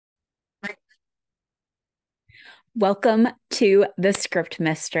Welcome to The Script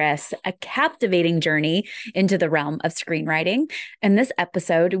Mistress, a captivating journey into the realm of screenwriting. In this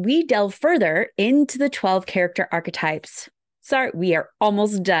episode, we delve further into the 12 character archetypes. Sorry, we are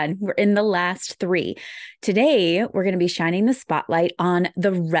almost done. We're in the last 3. Today, we're going to be shining the spotlight on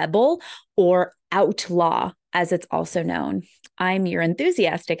the rebel or outlaw, as it's also known. I'm your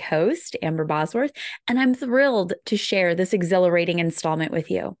enthusiastic host, Amber Bosworth, and I'm thrilled to share this exhilarating installment with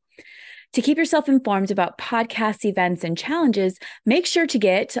you. To keep yourself informed about podcast events and challenges, make sure to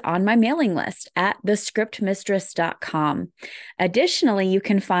get on my mailing list at thescriptmistress.com. Additionally, you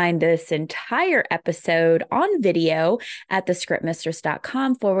can find this entire episode on video at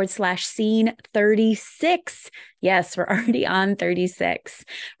thescriptmistress.com/scene 36. Yes, we're already on 36,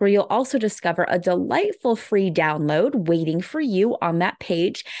 where you'll also discover a delightful free download waiting for you on that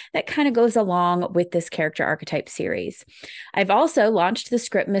page that kind of goes along with this character archetype series. I've also launched the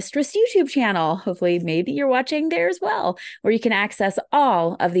Script Mistress YouTube channel. Hopefully, maybe you're watching there as well, where you can access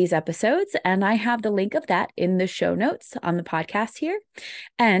all of these episodes. And I have the link of that in the show notes on the podcast here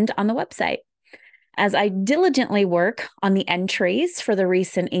and on the website. As I diligently work on the entries for the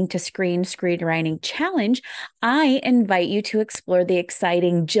recent Ink to Screen Screenwriting Challenge, I invite you to explore the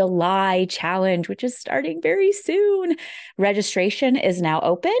exciting July challenge, which is starting very soon. Registration is now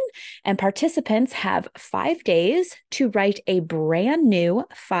open, and participants have 5 days to write a brand new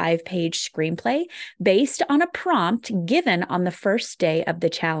 5-page screenplay based on a prompt given on the first day of the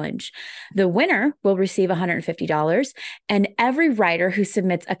challenge. The winner will receive $150, and every writer who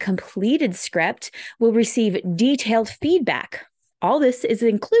submits a completed script will receive detailed feedback. All this is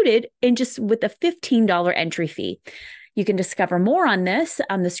included in just with a $15 entry fee. You can discover more on this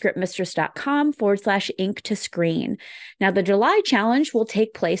on thescriptmistress.com/ink to screen. Now, the July challenge will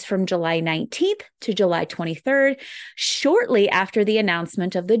take place from July 19th to July 23rd, shortly after the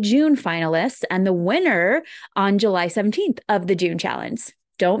announcement of the June finalists and the winner on July 17th of the June challenge.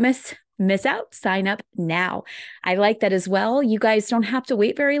 Don't miss out, sign up now. I like that as well. You guys don't have to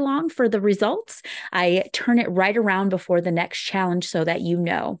wait very long for the results. I turn it right around before the next challenge so that you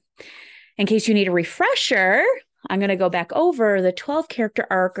know. In case you need a refresher, I'm going to go back over the 12 character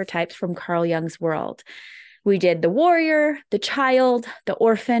archetypes from Carl Jung's world. We did the warrior, the child, the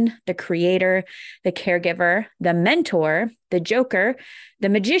orphan, the creator, the caregiver, the mentor, the joker, the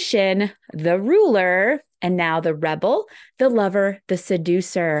magician, the ruler, and now the rebel, the lover, the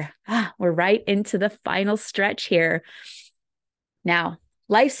seducer. We're right into the final stretch here. Now,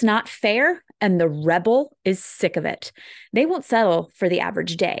 life's not fair, and the rebel is sick of it. They won't settle for the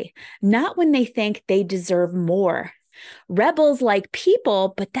average day, not when they think they deserve more. Rebels like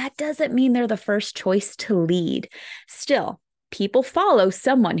people, but that doesn't mean they're the first choice to lead. Still, people follow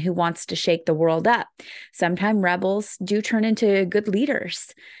someone who wants to shake the world up. Sometimes rebels do turn into good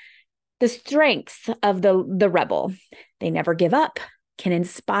leaders. The strengths of the rebel: they never give up, can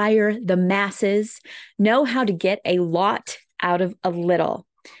inspire the masses, know how to get a lot out of a little.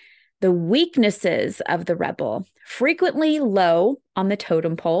 The weaknesses of the rebel: frequently low on the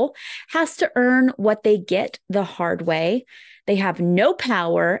totem pole, has to earn what they get the hard way. They have no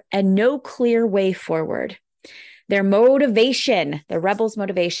power and no clear way forward. Their motivation, the rebel's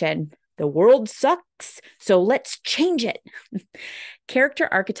motivation: the world sucks, so let's change it. Character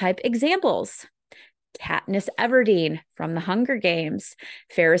archetype examples: Katniss Everdeen from The Hunger Games,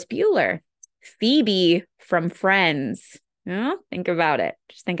 Ferris Beuller, Phoebe from Friends. Think about it.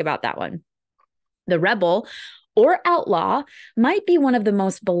 Just think about that one. The rebel or outlaw might be one of the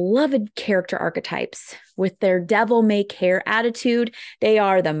most beloved character archetypes. With their devil-may-care attitude, they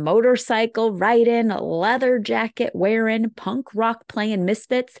are the motorcycle riding, leather jacket wearing, punk rock playing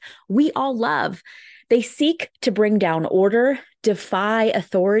misfits we all love. They seek to bring down order, defy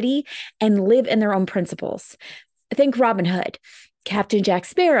authority, and live in their own principles. Think Robin Hood, Captain Jack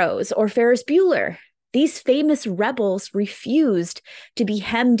Sparrows, or Ferris Bueller. These famous rebels refused to be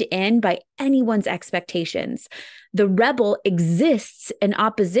hemmed in by anyone's expectations. The rebel exists in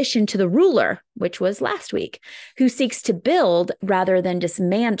opposition to the ruler, which was last week, who seeks to build rather than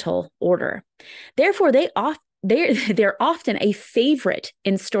dismantle order. Therefore, they're often a favorite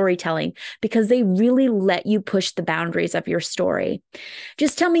in storytelling because they really let you push the boundaries of your story.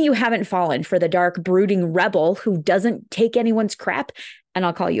 Just tell me you haven't fallen for the dark, brooding rebel who doesn't take anyone's crap, and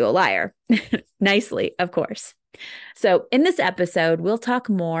I'll call you a liar. Nicely, of course. So in this episode, we'll talk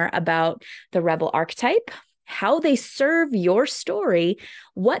more about the rebel archetype, how they serve your story,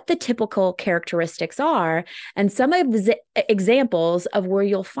 what the typical characteristics are, and some examples of where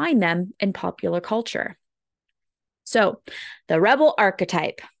you'll find them in popular culture. So the rebel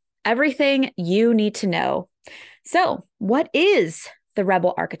archetype, everything you need to know. So what is the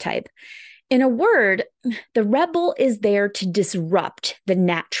rebel archetype? In a word, the rebel is there to disrupt the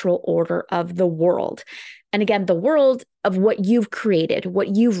natural order of the world. And again, the world of what you've created,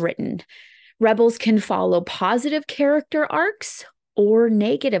 what you've written. Rebels can follow positive character arcs or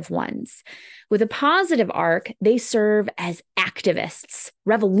negative ones. With a positive arc, they serve as activists,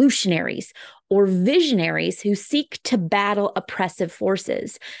 revolutionaries, or visionaries who seek to battle oppressive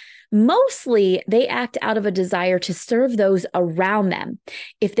forces. Mostly, they act out of a desire to serve those around them.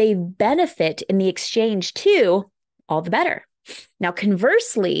 If they benefit in the exchange too, all the better. Now,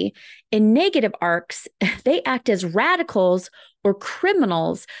 conversely, in negative arcs, they act as radicals or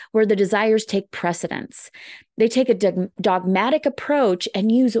criminals where the desires take precedence. They take a dogmatic approach and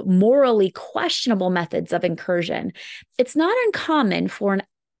use morally questionable methods of incursion. It's not uncommon for an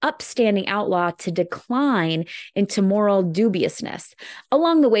upstanding outlaw to decline into moral dubiousness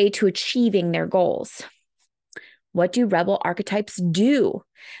along the way to achieving their goals. What do rebel archetypes do?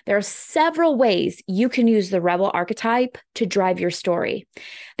 There are several ways you can use the rebel archetype to drive your story.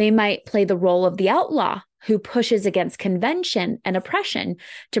 They might play the role of the outlaw who pushes against convention and oppression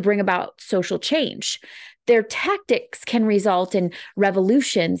to bring about social change. Their tactics can result in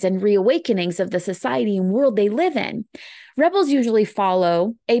revolutions and reawakenings of the society and world they live in. Rebels usually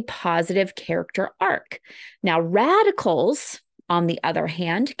follow a positive character arc. Now, radicals, on the other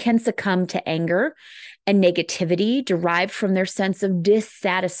hand, can succumb to anger and negativity derived from their sense of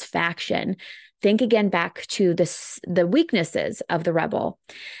dissatisfaction. Think again back to the weaknesses of the rebel.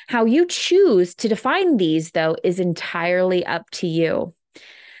 How you choose to define these, though, is entirely up to you.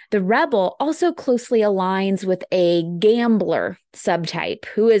 The rebel also closely aligns with a gambler subtype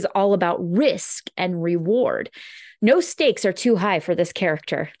who is all about risk and reward. No stakes are too high for this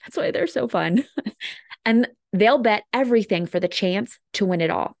character. That's why they're so fun. And they'll bet everything for the chance to win it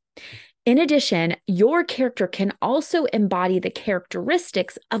all. In addition, your character can also embody the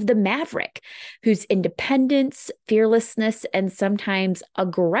characteristics of the maverick, whose independence, fearlessness, and sometimes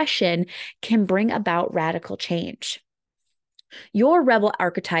aggression can bring about radical change. Your rebel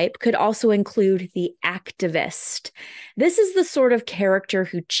archetype could also include the activist. This is the sort of character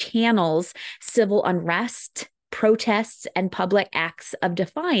who channels civil unrest, protests, and public acts of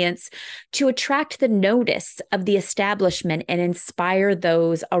defiance to attract the notice of the establishment and inspire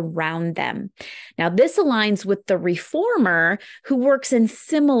those around them. Now, this aligns with the reformer who works in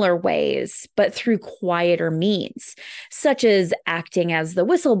similar ways, but through quieter means, such as acting as the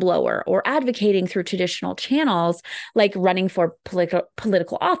whistleblower or advocating through traditional channels like running for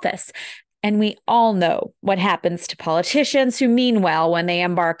political office. And we all know what happens to politicians who mean well when they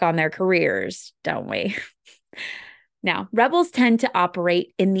embark on their careers, don't we? Now, rebels tend to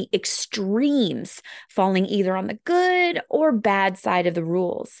operate in the extremes, falling either on the good or bad side of the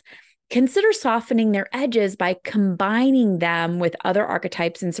rules. Consider softening their edges by combining them with other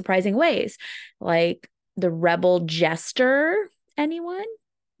archetypes in surprising ways, like the rebel jester. Anyone?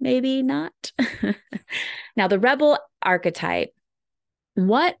 Maybe not. Now, the rebel archetype.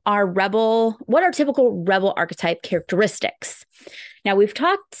 What are typical rebel archetype characteristics? Now, we've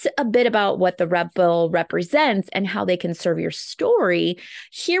talked a bit about what the rebel represents and how they can serve your story.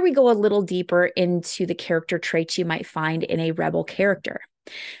 Here we go a little deeper into the character traits you might find in a rebel character.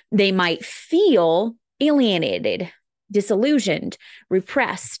 They might feel alienated, disillusioned,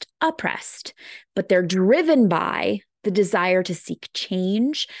 repressed, oppressed, but they're driven by the desire to seek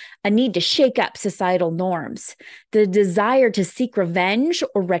change, a need to shake up societal norms, the desire to seek revenge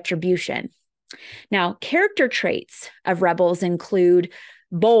or retribution. Now, character traits of rebels include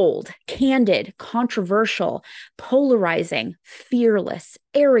bold, candid, controversial, polarizing, fearless,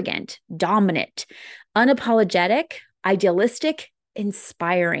 arrogant, dominant, unapologetic, idealistic,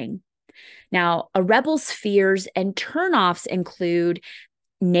 inspiring. Now, a rebel's fears and turnoffs include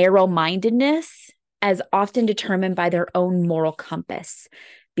narrow-mindedness, as often determined by their own moral compass.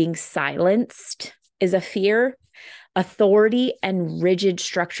 Being silenced is a fear. Authority and rigid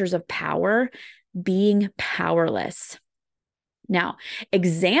structures of power, being powerless. Now,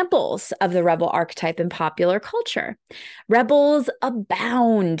 examples of the rebel archetype in popular culture. Rebels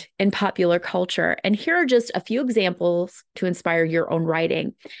abound in popular culture, and here are just a few examples to inspire your own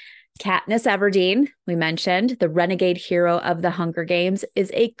writing. Katniss Everdeen, we mentioned, the renegade hero of the Hunger Games,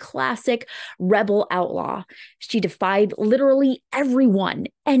 is a classic rebel outlaw. She defied literally everyone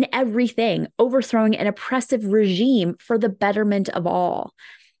and everything, overthrowing an oppressive regime for the betterment of all.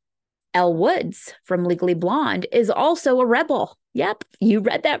 Elle Woods from Legally Blonde is also a rebel. Yep, you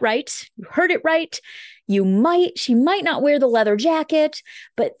read that right. You heard it right. She might not wear the leather jacket,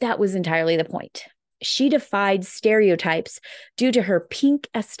 but that was entirely the point. She defied stereotypes due to her pink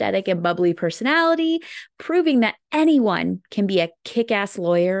aesthetic and bubbly personality, proving that anyone can be a kick-ass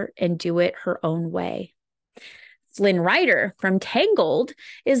lawyer and do it her own way. Flynn Rider from Tangled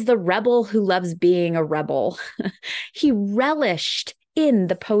is the rebel who loves being a rebel. He relished in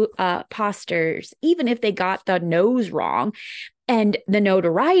the posters, even if they got the nose wrong, and the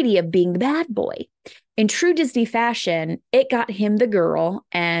notoriety of being the bad boy. In true Disney fashion, it got him the girl,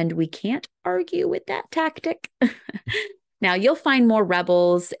 and we can't argue with that tactic. Now, you'll find more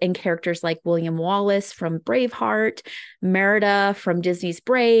rebels in characters like William Wallace from Braveheart, Merida from Disney's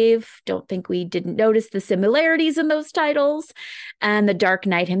Brave. Don't think we didn't notice the similarities in those titles. And the Dark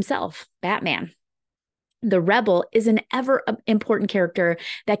Knight himself, Batman. The rebel is an ever important character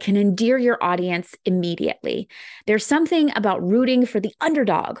that can endear your audience immediately. There's something about rooting for the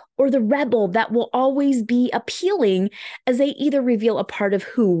underdog or the rebel that will always be appealing, as they either reveal a part of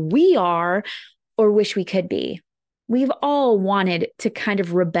who we are or wish we could be. We've all wanted to kind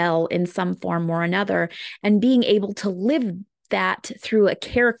of rebel in some form or another, and being able to live that through a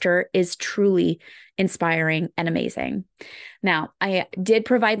character is truly inspiring and amazing. Now, I did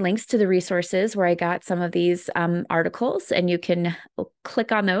provide links to the resources where I got some of these articles, and you can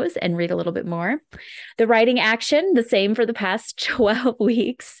click on those and read a little bit more. The writing action, the same for the past 12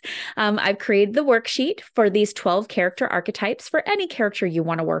 weeks. I've created the worksheet for these 12 character archetypes for any character you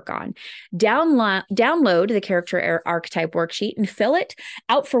want to work on. Download the character archetype worksheet and fill it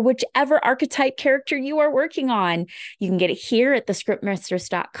out for whichever archetype character you are working on. You can get it here at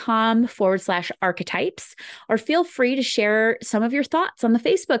thescriptmistress.com/archetypes, or feel free to share some of your thoughts on the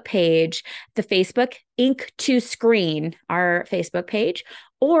Facebook page, the Facebook Ink to Screen, our Facebook page,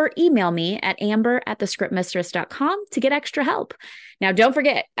 or email me at amber@thescriptmistress.com to get extra help. Now, don't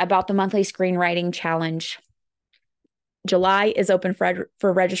forget about the monthly screenwriting challenge. July is open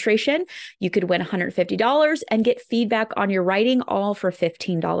for registration. You could win $150 and get feedback on your writing, all for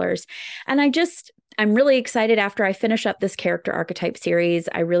 $15. And I'm really excited after I finish up this character archetype series.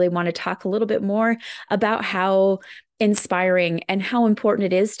 I really want to talk a little bit more about how inspiring and how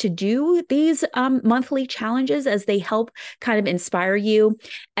important it is to do these monthly challenges, as they help kind of inspire you,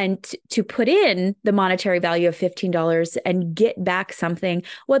 and to put in the monetary value of $15 and get back something,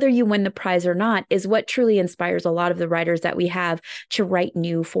 whether you win the prize or not, is what truly inspires a lot of the writers that we have to write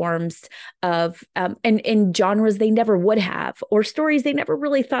new forms of and in genres they never would have, or stories they never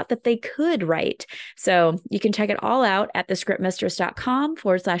really thought that they could write. So you can check it all out at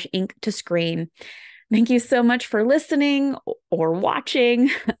thescriptmistress.com/ink to screen. Thank you so much for listening or watching.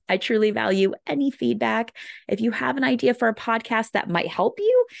 I truly value any feedback. If you have an idea for a podcast that might help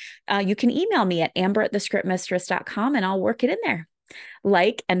you, you can email me at amber@thescriptmistress.com and I'll work it in there.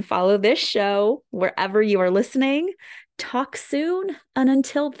 Like and follow this show wherever you are listening. Talk soon. And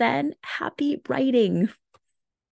until then, happy writing.